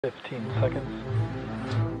15 seconds.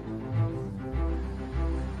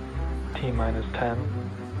 T minus 10,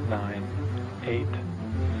 9, 8,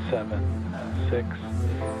 7, 6,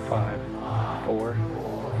 5, 4,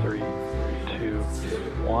 3, 2,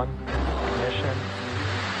 1. Ignition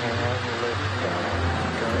and liftoff.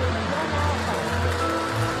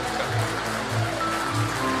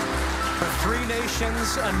 For 3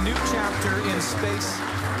 nations, a new chapter in space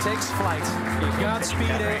takes flight. Godspeed,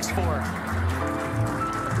 AX-4.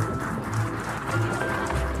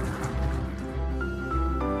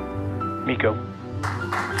 Miko.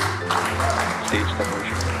 Stage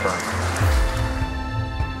separation confirmed.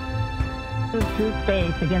 Through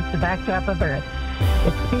space against the backdrop of Earth.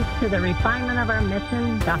 It speaks to the refinement of our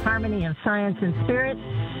mission, the harmony of science and spirit,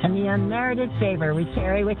 and the unmerited favor we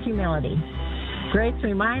carry with humility. Grace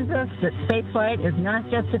reminds us that spaceflight is not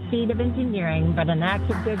just a feat of engineering, but an act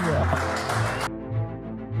of goodwill.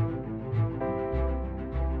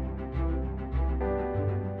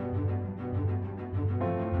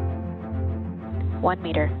 One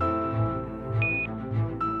meter.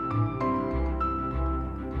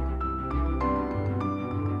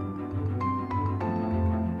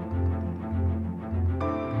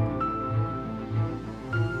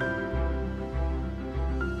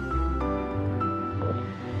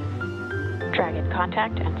 Dragon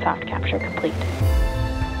contact and soft capture complete.